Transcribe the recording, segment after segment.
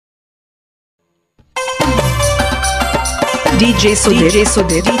DJ Sudir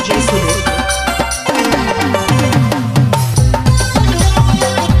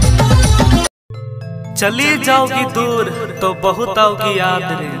चली जाओगी दूर तो बहुत आओगी याद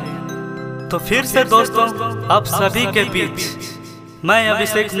रे। तो फिर से दोस्तों आप सभी के बीच मैं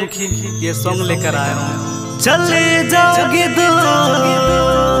अभिषेक मुखी ये सॉन्ग लेकर आया हूँ। चली जाओगी दूर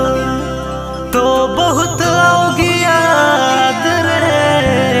तो बहुत आओगी याद रे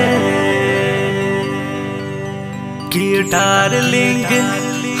कि डार्लिंग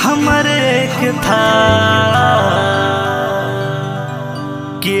हमारे एक था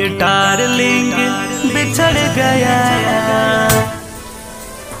कि डार्लिंग बिछड़ गया।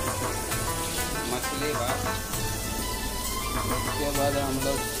 मछली बात उसके बाद हम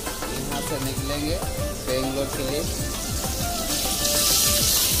लोग यहाँ से निकलेंगे बेंगलोर के लिए।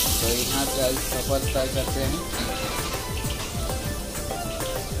 तो यहाँ से आज सफर तय करते हैं,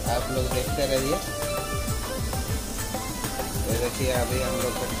 आप लोग देखते रहिए। तो देखिए अभी हम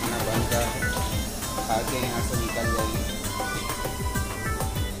लोग का खाना बन रहा है, खा के यहाँ से निकल जाएंगे।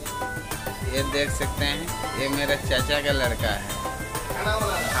 ये देख सकते हैं ये मेरा चाचा का लड़का है,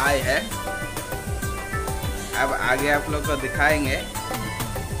 भाई है। अब आगे आप लोग को दिखाएंगे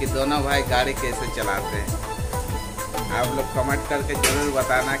कि दोनों भाई गाड़ी कैसे चलाते हैं। आप लोग कमेंट करके ज़रूर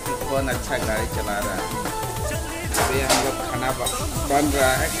बताना कि कौन अच्छा गाड़ी चला रहा है। अभी हम लोग खाना बन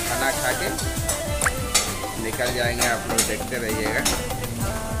रहा है, खाना खा के निकल जाएंगे। आप लोग देखते रहिएगा।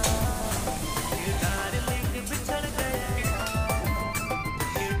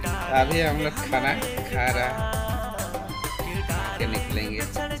 अभी हम लोग खाना खा रहा के निकलेंगे।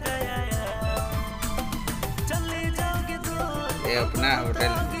 ये अपना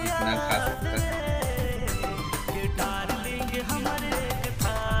होटल इतना खा सकता है।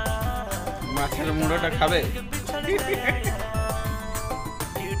 माछर मुड़ोटा खाबे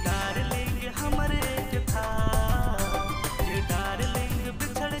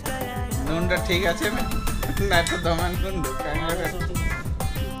নুনটা ঠিক আছে না তো দমান কোন দোকান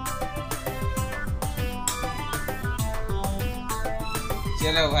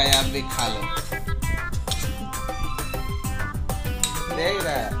चलो भाई आप भी खा लो। देख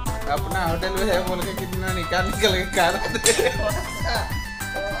रहा है अपना होटल में है बोल के कितना निकाल के खा रहा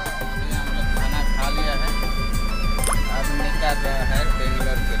हम लोग खाना खा लिया है, अब निकल रहा है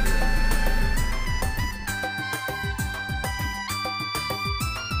बेंगलोर के लिए।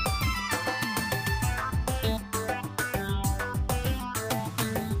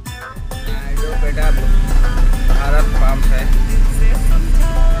 नाइडुपेटा भारत पंप है।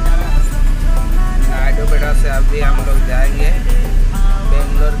 नाइडुपेटा से अभी हम लोग जाएंगे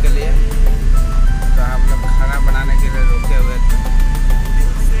बेंगलोर के लिए। तो हम लोग खाना बनाने के लिए रुके हुए थे,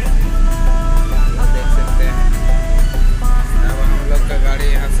 देख सकते हैं। अब हम लोग का गाड़ी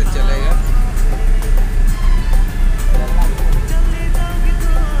यहाँ से चलेगा।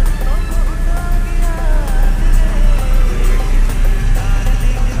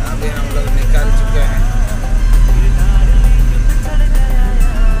 अभी हम लोग निकल चुके हैं।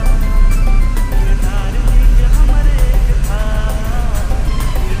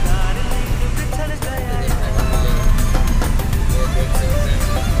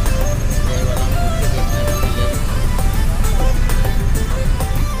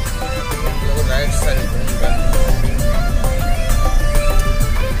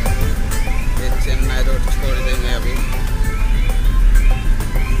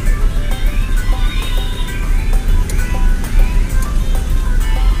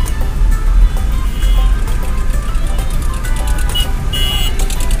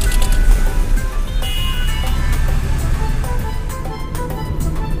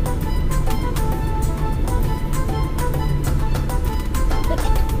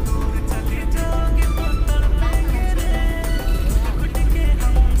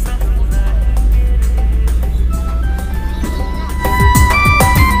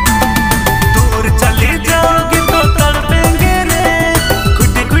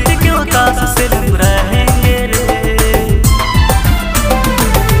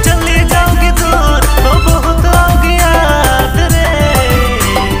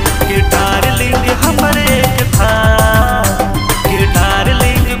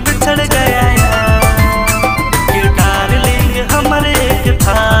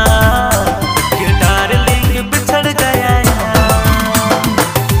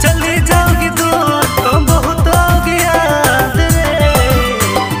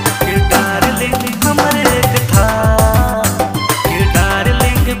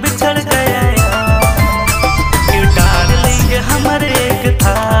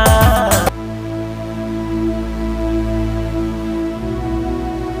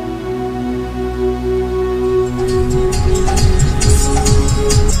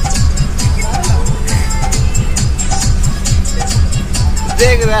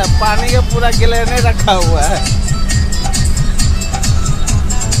 देख रहा है पानी का पूरा गिलेने रखा हुआ है।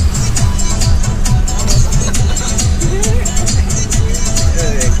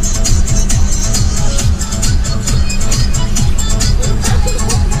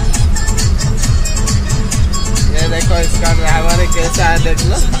 ये देखो इसका ड्राइवर ही कैसा है देख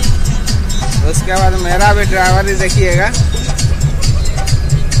लो। उसके बाद मेरा भी ड्राइवर ही देखिएगा।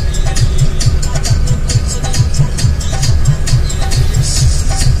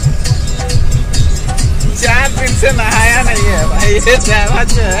 4 दिन से नहाया नहीं है भाई ये ड्राइवर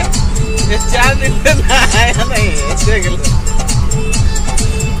जो है, ये 4 दिन से नहाया नहीं है। देख लो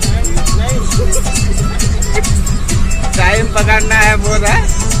टाइम पकड़ना है बोल रहा है।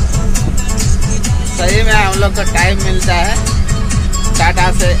 सही में हम लोग को टाइम मिलता है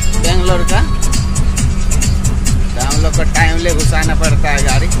टाटा से बेंगलोर का, तो हम लोग को टाइम ले घुसाना पड़ता है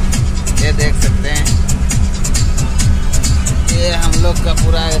गाड़ी। ये देख सकते हैं ये हम लोग का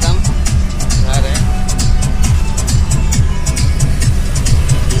पूरा एकदम घर है।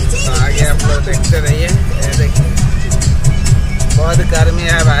 तो आगे आप लोग देखते रहिए। ये देखिए बहुत गर्मी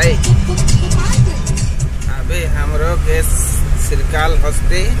है भाई। अभी हम लोग के सिरकाल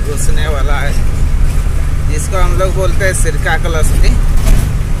हस्ती घुसने वाला है, जिसको हम लोग बोलते हैं सिरका कलस्ती।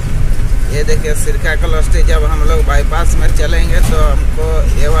 ये देखिए सिरका कलस्ती जब हम लोग बाईपास में चलेंगे तो हमको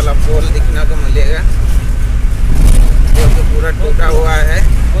ये वाला पोल दिखने को मिलेगा, जो कि पूरा टूटा हुआ है।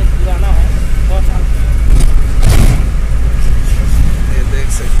 ये देख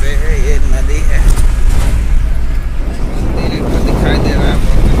सकते हैं ये नदी है, मंदिर को दिखाई दे रहा है,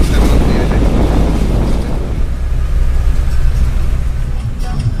 बहुत अच्छा मंदिर है।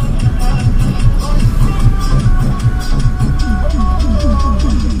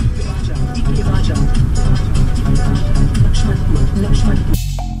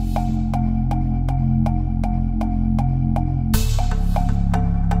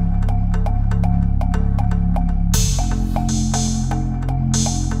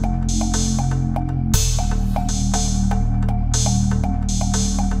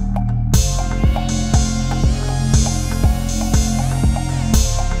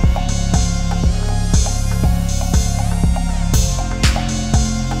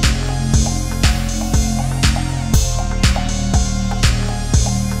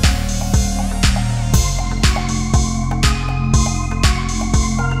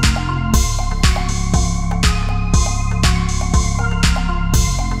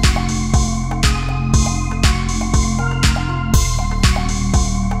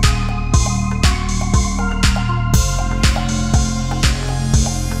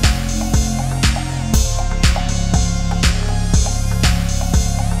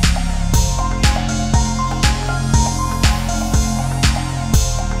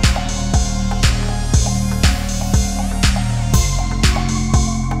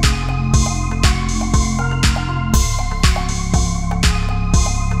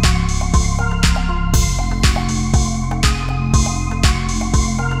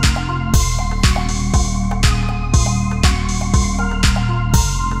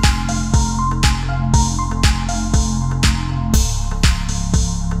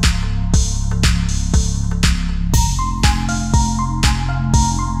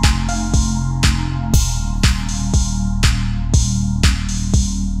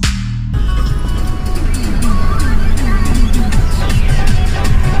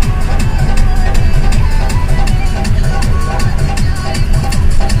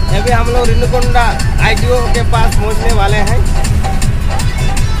 हम लोग रेणुकुंडा ITO के पास पहुंचने वाले हैं।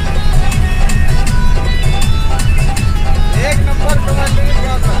 एक नंबर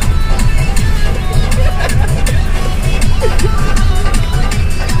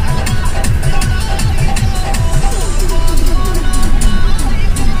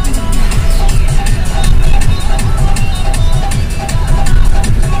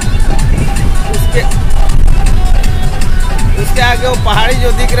उसके आगे वो पहाड़ी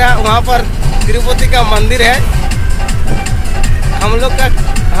जो दिख रहा है वहाँ पर तिरुपति का मंदिर है।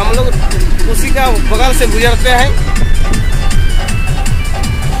 हम लोग उसी का बगल से गुजरते हैं।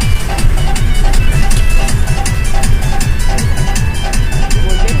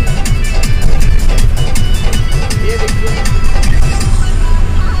 ये देखिए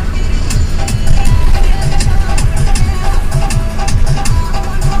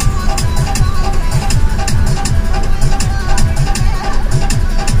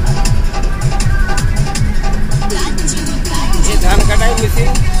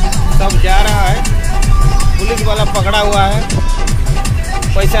मिसिंग सब जा रहा है, पुलिस वाला पकड़ा हुआ है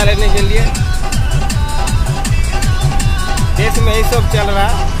पैसा लेने के लिए। देश में यही सब चल रहा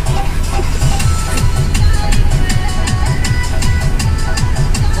है।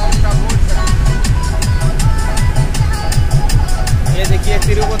 ये देखिए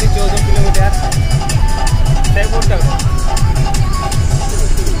तिरुपति 14 किलोमीटर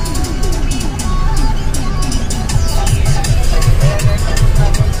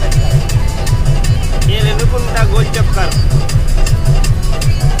ये रेणुकुंडा गोल चक्कर।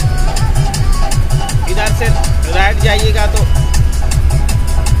 इधर से राइट जाइएगा तो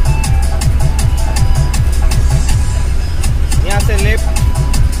यहाँ से लेफ्ट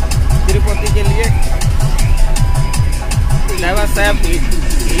तिरुपति के लिए। ड्राइवर साहब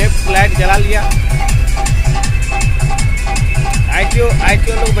लेफ्ट लाइट जला लिया।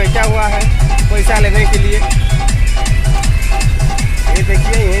 आईटीओ लोग बैठा हुआ है पैसा लेने के लिए। ये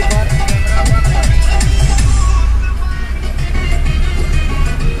देखिए यहीं पर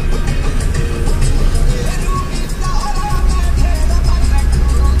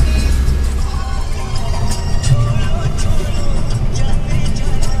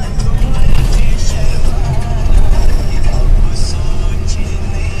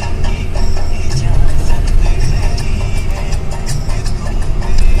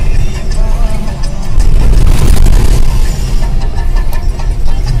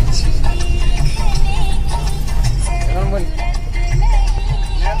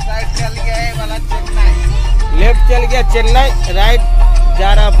चल गया चेन्नई, राइट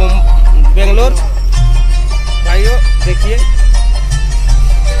जा रहा बेंगलोर। भाइयों देखिए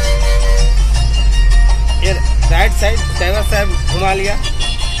ये राइट साइड ड्राइवर साहब घुमा लिया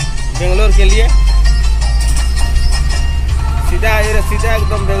बेंगलोर के लिए। सीधा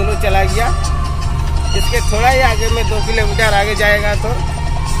एकदम बेंगलोर चला गया। इसके थोड़ा ही आगे में 2 किलोमीटर आगे जाएगा तो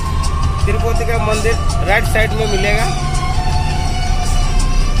तिरुपति का मंदिर राइट साइड में मिलेगा।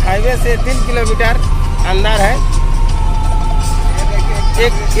 हाईवे से 3 किलोमीटर अंदर है।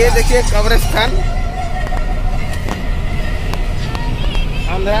 ये देखिए कब्रिस्तान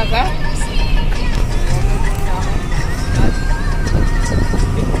आंध्रा का।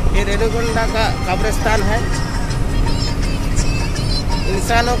 ये रेणुकुंडा का कब्रिस्तान है।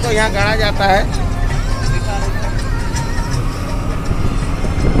 इंसानों को यहाँ गाड़ा जाता है।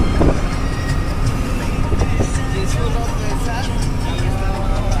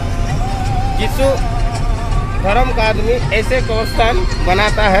 यीशु धर्म का आदमी ऐसे कब्रिस्तान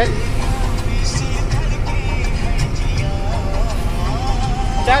बनाता है।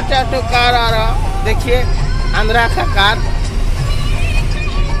 4 कार आ रहा, देखिए आंध्रा का कार।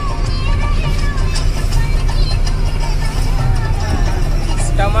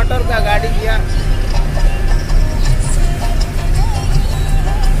 टमाटर का गाड़ी किया।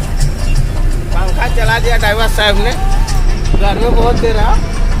 पंखा चला दिया ड्राइवर साहब ने। गर्मी बहुत दे रहा।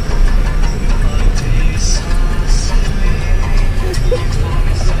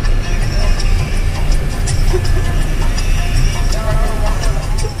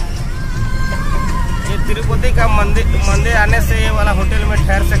 ये तिरुपति का मंदिर आने से ये वाला होटल में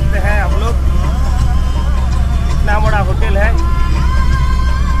ठहर सकते हैं आप लोग। इतना बड़ा होटल है।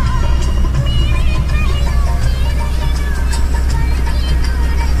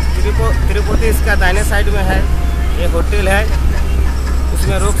 तिरुपति इसका दाहिने साइड में है। ये होटल है,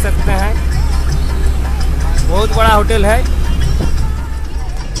 उसमें रोक सकते हैं। बहुत बड़ा होटल है।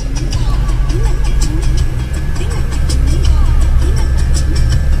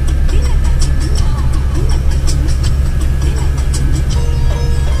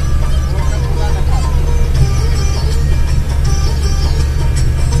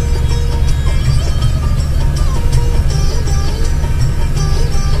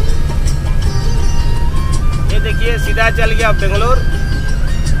 देखिए सीधा चल गया बेंगलोर।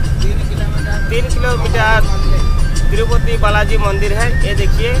 3 किलोमीटर तिरुपति बालाजी मंदिर है। ये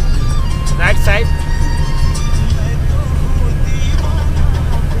देखिए राइट साइड।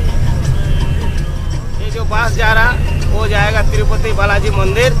 ये जो बस जा रहा वो जाएगा तिरुपति बालाजी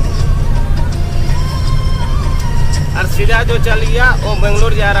मंदिर। और सीधा जो चल गया वो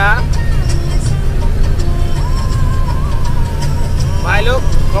बेंगलोर जा रहा। भाई लोग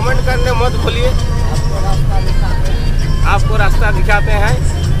कमेंट करने मत भूलिए। आपको रास्ता दिखाते हैं।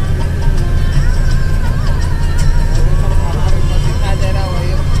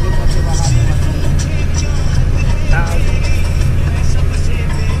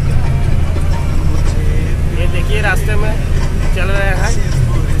 ये देखिए रास्ते में चल रहे हैं।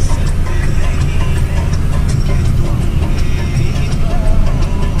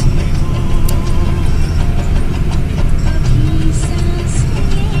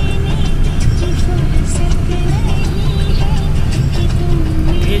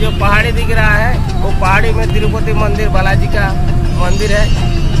 जो पहाड़ी दिख रहा है वो पहाड़ी में तिरुपति मंदिर बालाजी का मंदिर है।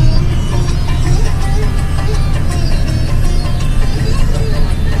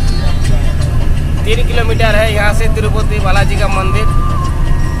 3 किलोमीटर है यहाँ से तिरुपति बालाजी का मंदिर।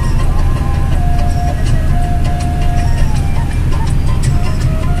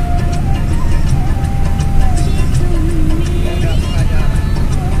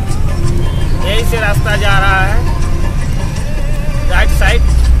 यही से रास्ता जा रहा है राइट साइड।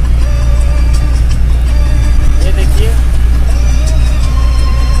 ये देखिए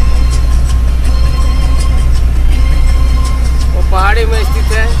वो पहाड़ी में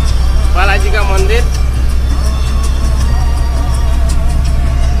स्थित है बालाजी का मंदिर।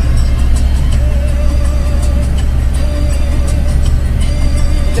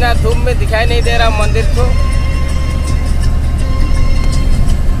 इतना धूप में दिखाई नहीं दे रहा मंदिर तो।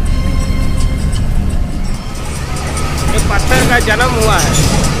 ये पत्थर का जन्म हुआ है।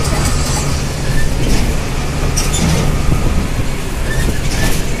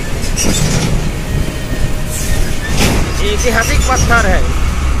 ये ऐतिहासिक पत्थर है।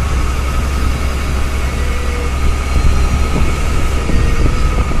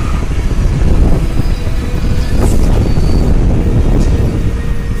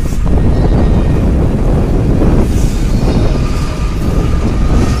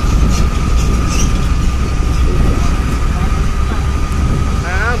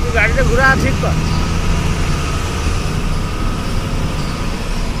 गाड़ी से घुरा ठीक पर।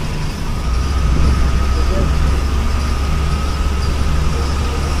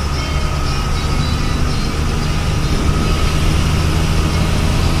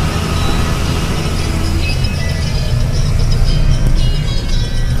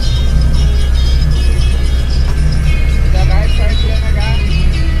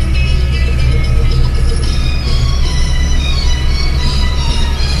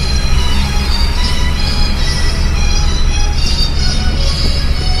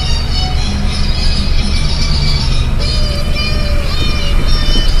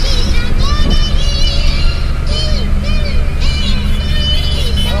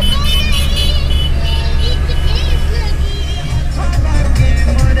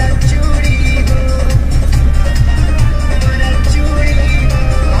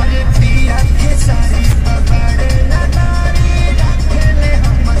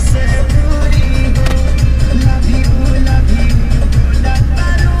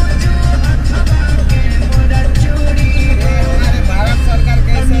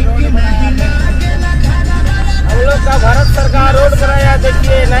 भारत सरकार रोड बनाया,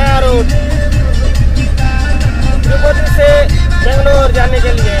 देखिए नया रोड तिरुपति से बेंगलोर जाने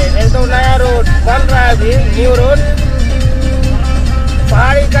के लिए एकदम नया रोड बन रहा है अभी, न्यू रोड।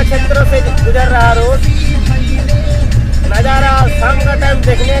 पहाड़ी का क्षेत्र से गुजर रहा रोड। नज़ारा शाम का टाइम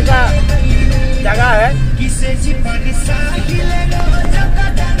देखने का जगह है।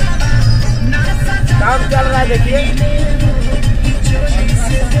 काम चल रहा है देखिए।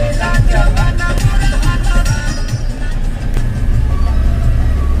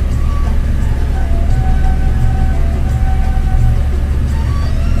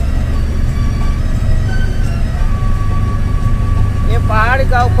 पहाड़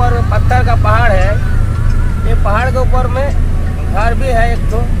का ऊपर पत्थर का पहाड़ है। ये पहाड़ के ऊपर में घर भी है एक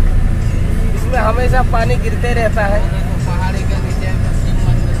तो, इसमें हमेशा पानी गिरते रहता है। पहाड़ी का नीचे में शिव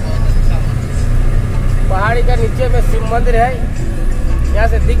मंदिर बहुत अच्छा है। पहाड़ी का नीचे में शिव मंदिर है, यहाँ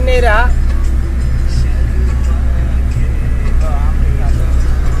से दिख नहीं रहा।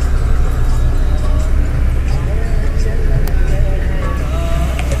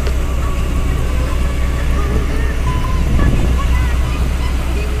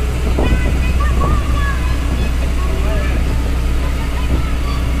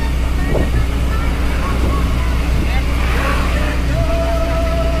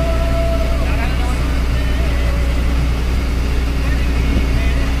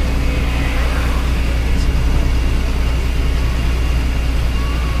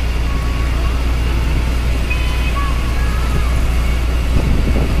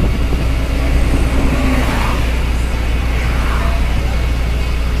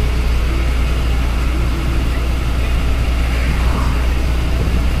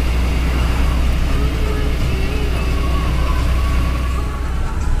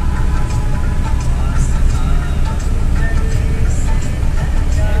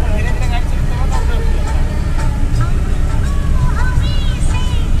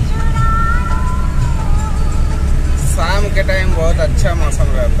 के टाइम बहुत अच्छा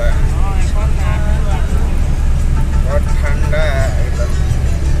मौसम रहता है, बहुत ठंडा है एकदम।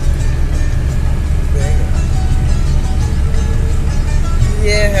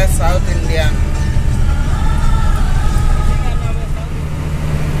 ये है south Indian.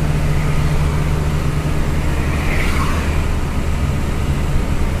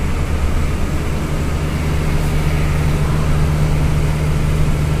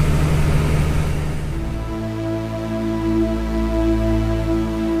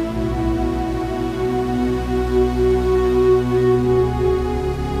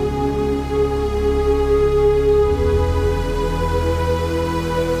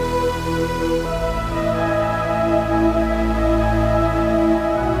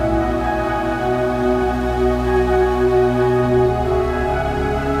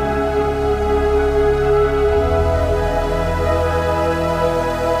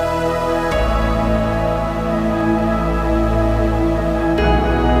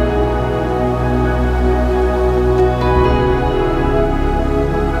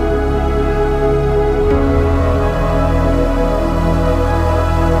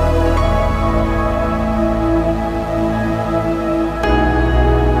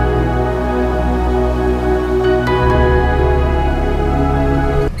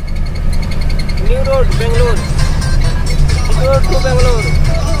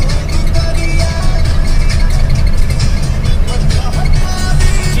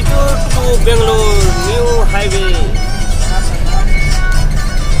 Bangalore new highway.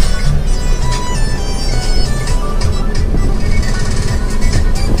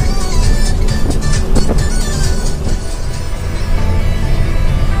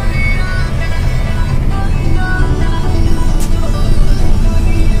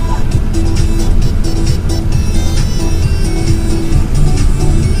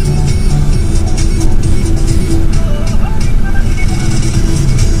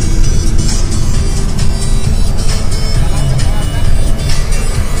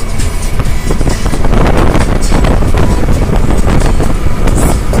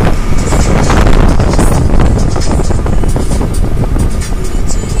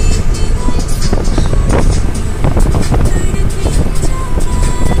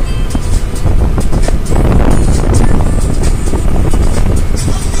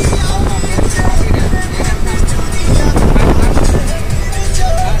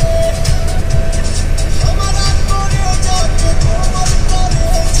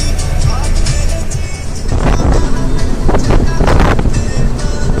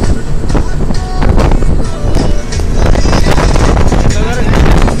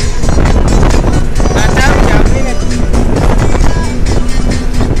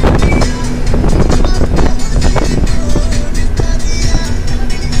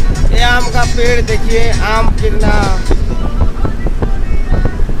 पेड़ देखिए, आम गिरना।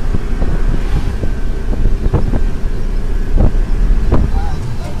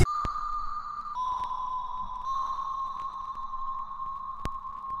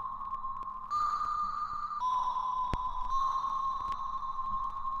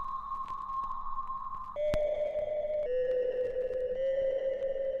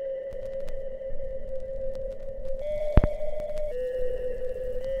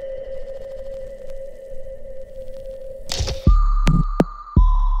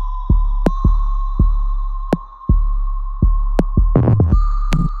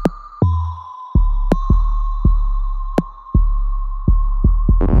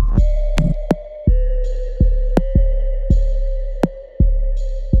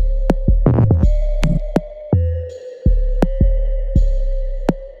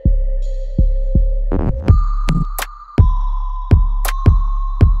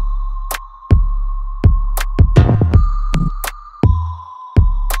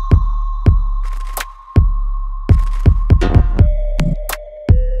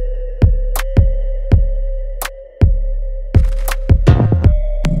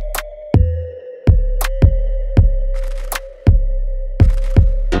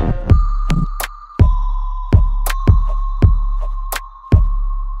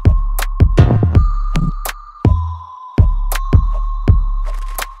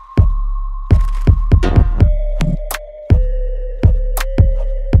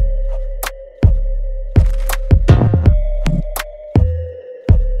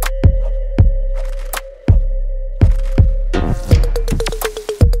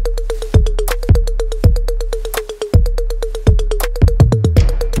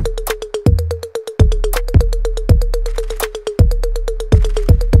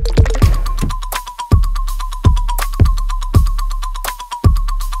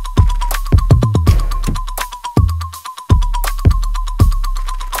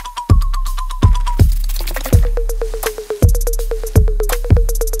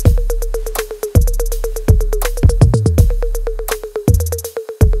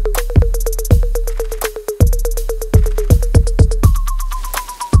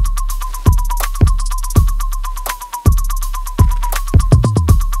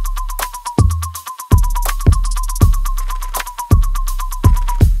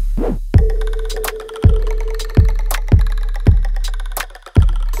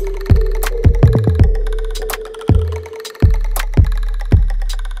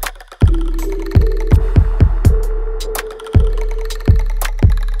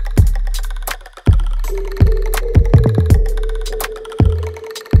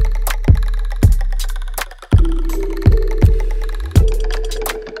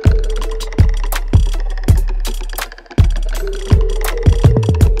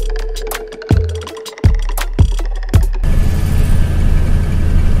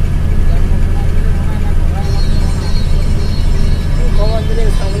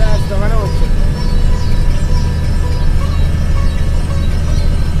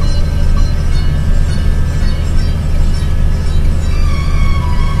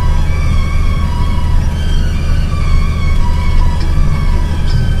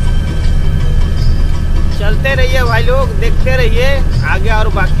 भाई लोग, देखते रहिए, आगे और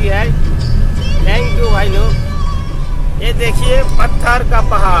बाकी है। थैंक यू भाई लोग। ये देखिए पत्थर का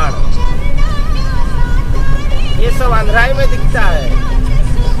पहाड़। ये सब आंध्राई में दिखता है,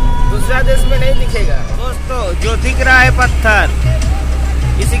 दूसरा देश में नहीं दिखेगा। दोस्तों जो दिख रहा है पत्थर,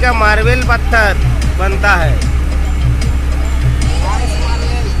 इसी का मार्बल पत्थर बनता है।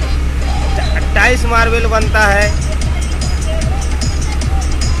 टाइल्स मार्बल बनता है,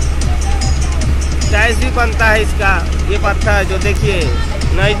 टाइल्स भी बनता है इसका। ये पत्थर जो देखिए,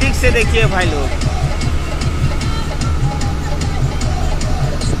 नजदीक से देखिए भाई लोग,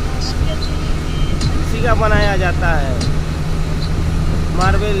 इसी का बनाया जाता है।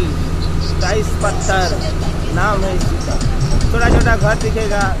 मार्बल टाइल्स पत्थर नाम है इसी का। छोटा छोटा घर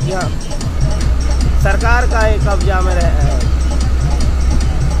दिखेगा, यहाँ सरकार का एक कब्जा में रहा है।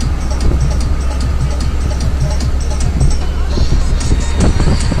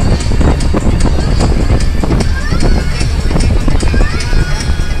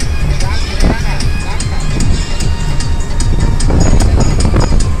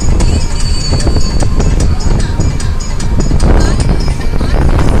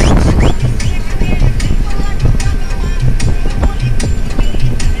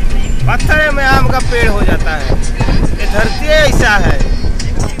 पत्थर में आम का पेड़ हो जाता है। ये धरती ऐसा है।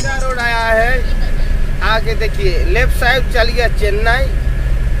 सीधा रोड आया है, आगे देखिए, लेफ्ट साइड चल गया चेन्नई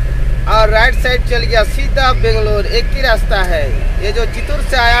और राइट साइड चल गया सीधा बेंगलोर। एक ही रास्ता है। ये जो चितूर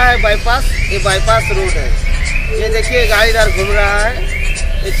से आया है बाईपास, ये बाईपास रोड है। ये देखिए गाड़ी इधर घूम रहा है,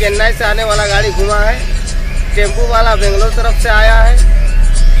 ये चेन्नई से आने वाला गाड़ी घुमा है। टेम्पू वाला बेंगलोर तरफ से आया है,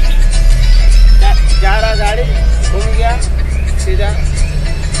 जा रहा गाड़ी घूम गया सीधा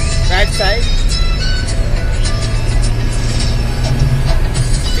राइट साइड।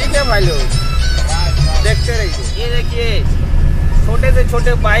 ठीक है भाई लोग, देखते रहिए। ये देखिए छोटे से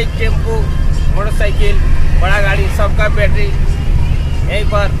छोटे बाइक, टेम्पो, मोटरसाइकिल, बड़ा गाड़ी, सबका बैटरी यहीं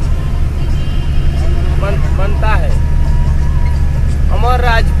पर बनता है। अमर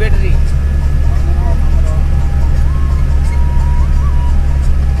राज बैटरी।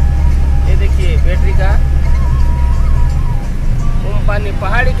 ये देखिए बैटरी का पानी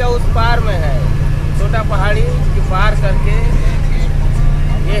पहाड़ी का उस पार में है। छोटा पहाड़ी के पार करके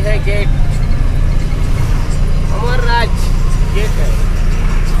ये है गेट, अमर राज गेट है।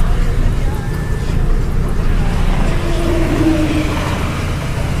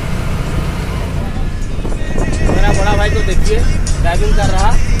 मेरा बड़ा भाई को देखिए ड्राइविंग कर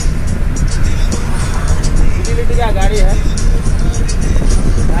रहा, यूटिलिटी का गाड़ी है।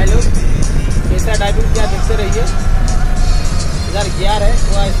 भाई लोग कैसा ड्राइविंग किया देखते रहिए। इधर गियर है,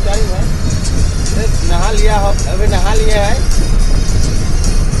 वहाँ स्टीयरिंग है। नहा लिया हो, अभी नहा लिया है।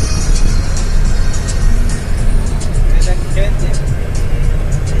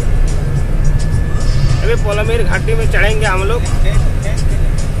 अभी पोलामीर घाटी में चढ़ेंगे हम लोग।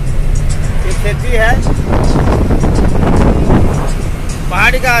 ये खेती है,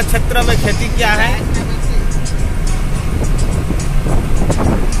 पहाड़ी का क्षेत्र में खेती क्या है।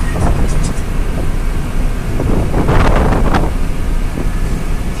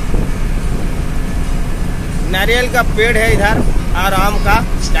 नारियल का पेड़ है इधर और आम का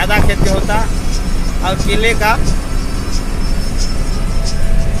ज़्यादा खेती होता और केले का।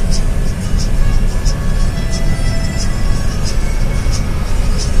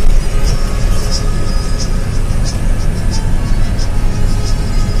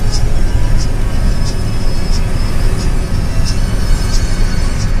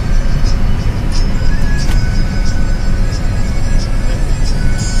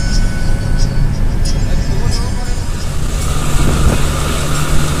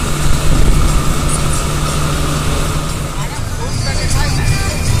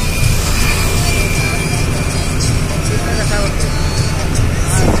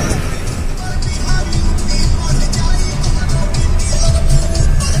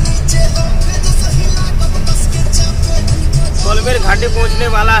 घाटी पहुंचने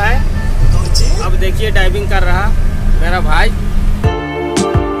वाला है। अब देखिए डाइविंग कर रहा मेरा भाई।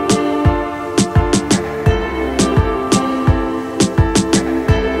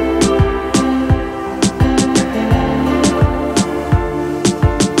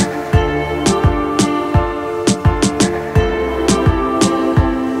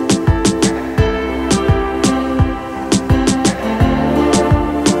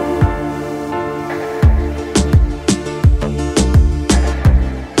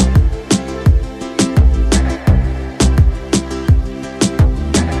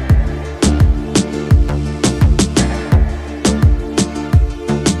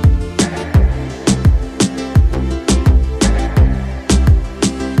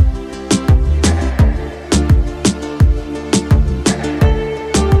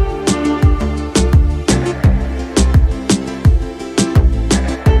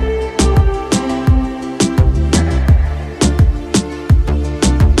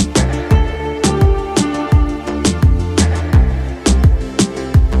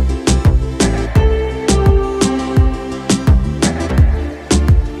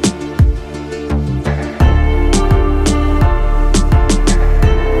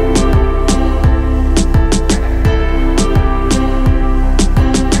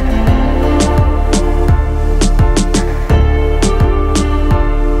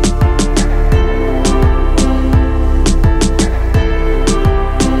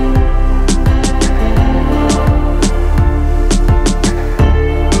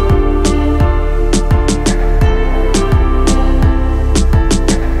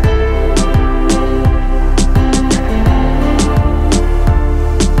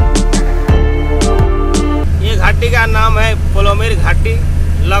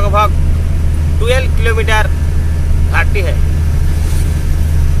 घाटी लगभग 12 किलोमीटर घाटी है।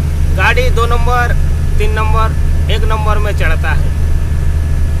 गाड़ी 2 नंबर 3 नंबर 1 नंबर में चढ़ता है।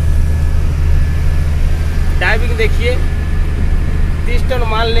 ड्राइविंग देखिए, 30 टन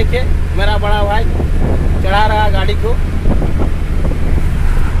माल लेके मेरा बड़ा भाई चढ़ा रहा गाड़ी को।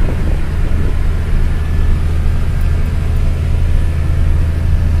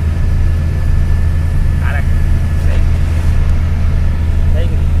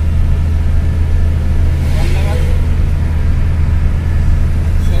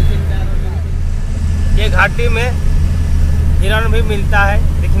 ये घाटी में हिरण भी मिलता है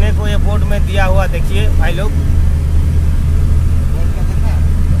दिखने को, ये बोर्ड में दिया हुआ देखिए भाई लोग।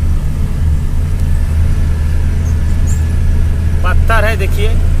 पत्थर है देखिए,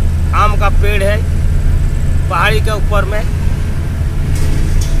 आम का पेड़ है पहाड़ी के ऊपर में।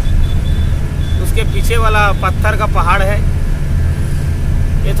 उसके पीछे वाला पत्थर का पहाड़ है,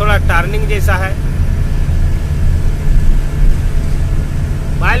 ये थोड़ा टर्निंग जैसा है।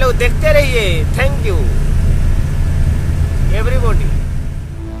 भाई लोग देखते रहिए। Thank you everybody.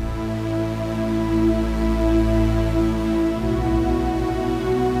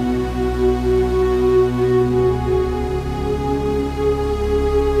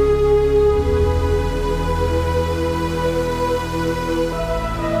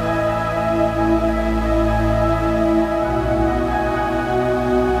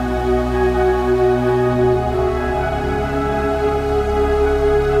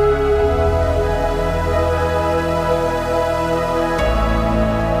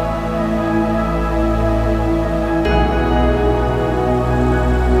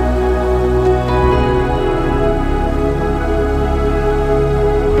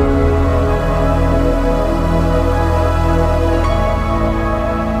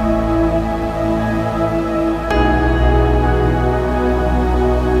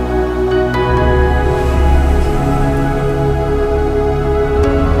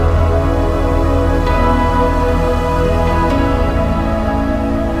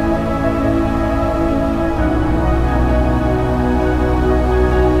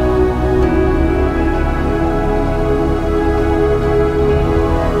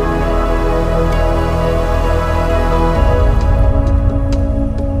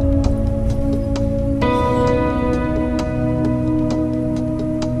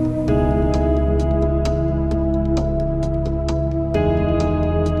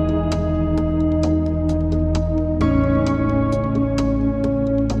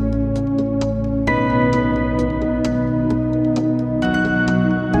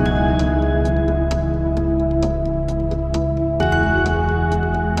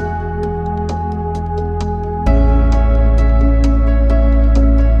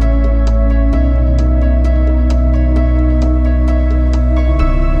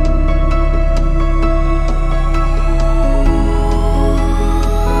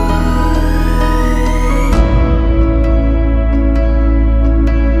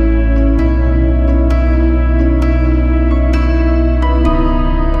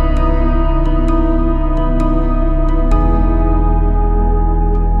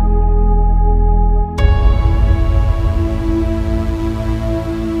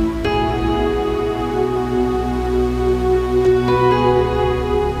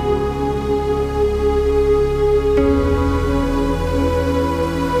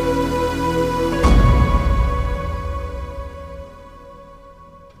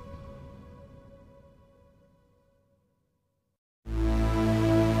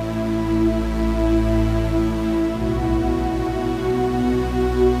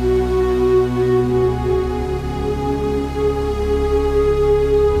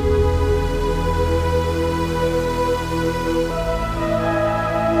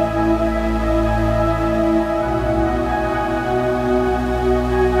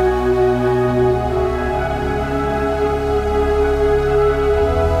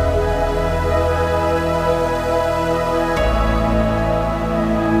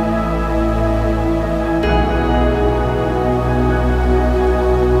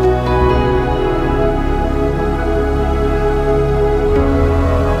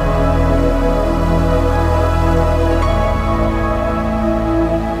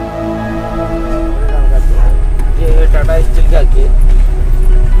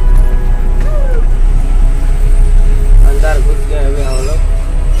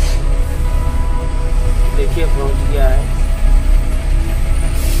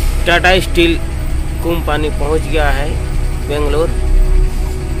 Tata steel company पहुंच गया है बेंगलोर।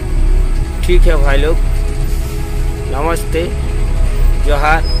 ठीक है भाई लोग, नमस्ते,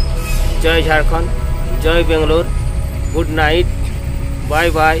 जोहार, जय झारखंड, जय Bangalore, good night. Bye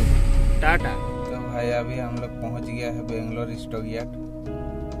bye, Tata. तो भाई अभी हम लोग पहुंच गया है बेंगलोर स्टॉक यार्ड,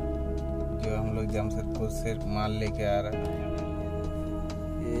 जो हम लोग जमशेदपुर से माल लेके आ रहे हैं।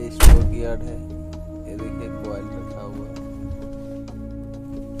 ये स्टॉक यार्ड है, ये देखिए कोयल रखा हुआ है,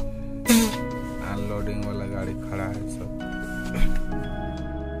 अनलोडिंग वाला गाड़ी खड़ा है सब।